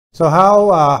So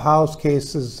how's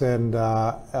cases and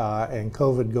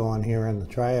COVID going here in the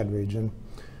Triad region?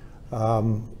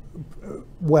 I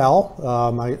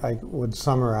would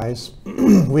summarize.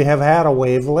 We have had a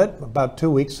wavelet. About 2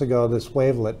 weeks ago, this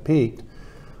wavelet peaked.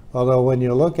 Although when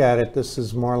you look at it, this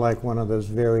is more like one of those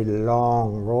very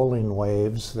long rolling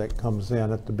waves that comes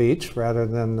in at the beach rather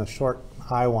than the short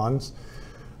high ones.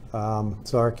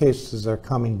 So our cases are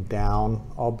coming down,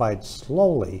 albeit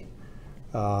slowly,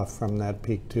 from that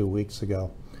peak 2 weeks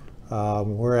ago.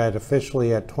 We're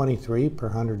officially at 23 per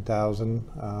 100,000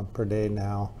 per day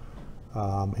now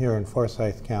here in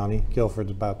Forsyth County.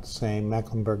 Guilford's about the same.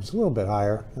 Mecklenburg's a little bit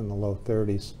higher, in the low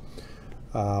 30s.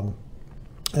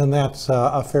 And that's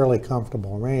a fairly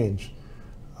comfortable range.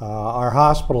 Our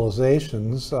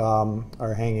hospitalizations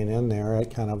are hanging in there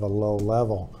at kind of a low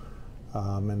level.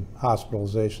 And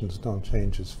hospitalizations don't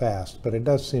change as fast, but it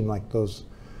does seem like those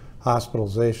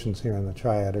hospitalizations here in the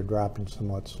Triad are dropping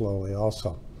somewhat slowly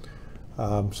also.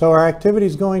 So our activity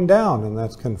is going down, and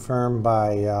that's confirmed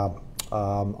by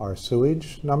our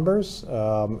sewage numbers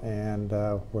and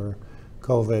where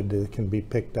COVID can be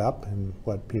picked up in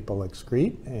what people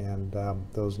excrete, and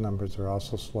those numbers are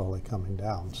also slowly coming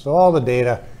down. So all the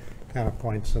data kind of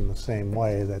points in the same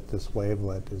way, that this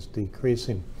wavelet is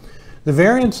decreasing. The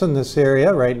variants in this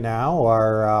area right now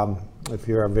are, if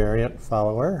you're a variant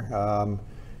follower,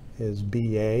 is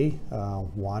BA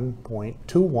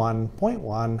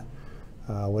 1.21.1,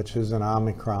 which is an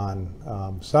Omicron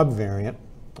subvariant,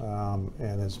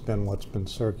 and has been what's been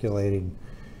circulating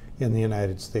in the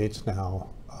United States now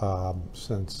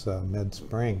since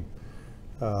mid-spring.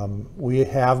 We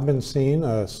have been seeing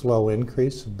a slow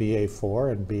increase of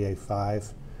BA4 and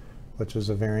BA5, which is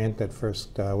a variant that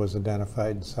first was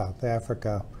identified in South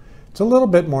Africa. It's a little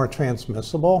bit more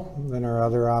transmissible than our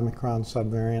other Omicron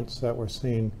subvariants that we're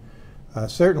seeing.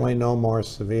 Certainly no more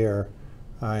severe,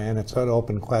 and it's an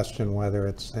open question whether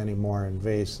it's any more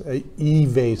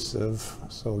evasive,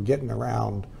 so getting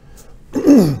around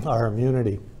our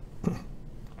immunity.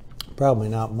 Probably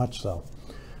not much so.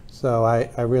 So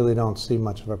I really don't see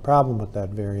much of a problem with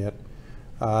that variant.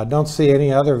 Don't see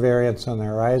any other variants on the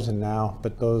horizon now,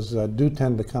 but those do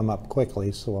tend to come up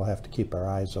quickly, so we'll have to keep our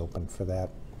eyes open for that.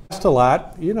 Asked a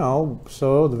lot,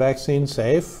 so the vaccine's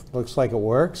safe, looks like it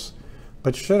works,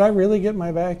 but should I really get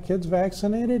my kids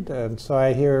vaccinated? And so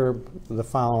I hear the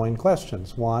following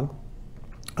questions. One,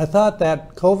 I thought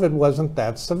that COVID wasn't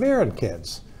that severe in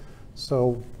kids,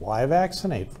 so why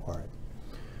vaccinate for it?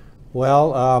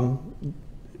 Well,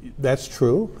 that's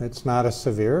true. It's not as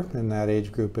severe in that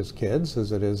age group as kids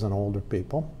as it is in older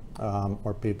people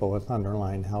or people with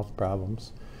underlying health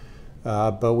problems.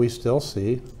 But we still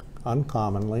see,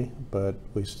 uncommonly, but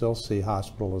we still see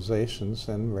hospitalizations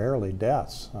and rarely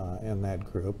deaths in that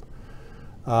group.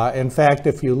 In fact,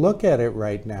 if you look at it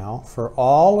right now, for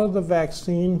all of the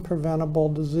vaccine-preventable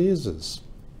diseases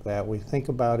that we think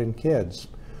about in kids,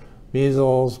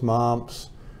 measles, mumps,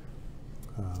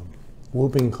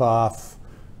 whooping cough,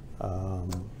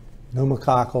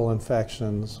 pneumococcal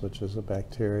infections, which is a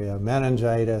bacteria,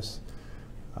 meningitis.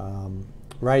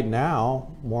 Right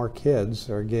now, more kids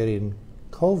are getting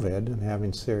COVID and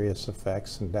having serious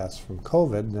effects and deaths from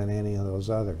COVID than any of those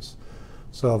others.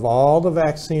 So of all the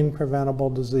vaccine preventable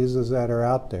diseases that are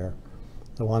out there,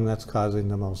 the one that's causing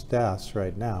the most deaths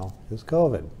right now is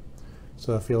COVID.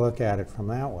 So if you look at it from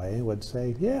that way, it would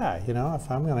say, yeah,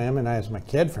 if I'm going to immunize my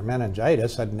kid for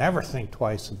meningitis, I'd never think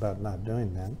twice about not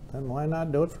doing that. Then why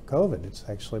not do it for COVID? It's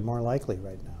actually more likely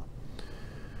right now.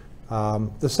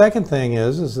 The second thing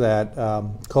is that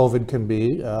COVID can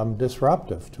be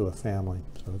disruptive to a family.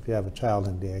 So if you have a child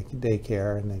in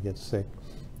daycare and they get sick,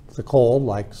 it's a cold,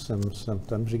 like some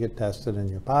symptoms, you get tested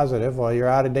and you're positive, well, you're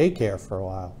out of daycare for a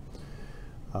while.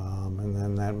 And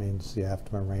then that means you have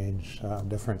to arrange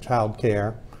different child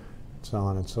care, so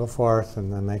on and so forth,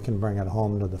 and then they can bring it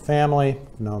home to the family.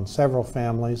 I've known several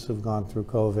families who've gone through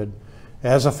COVID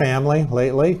as a family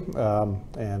lately,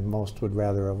 and most would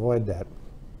rather avoid that.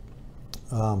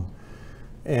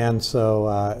 And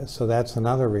so that's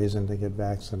another reason to get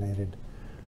vaccinated.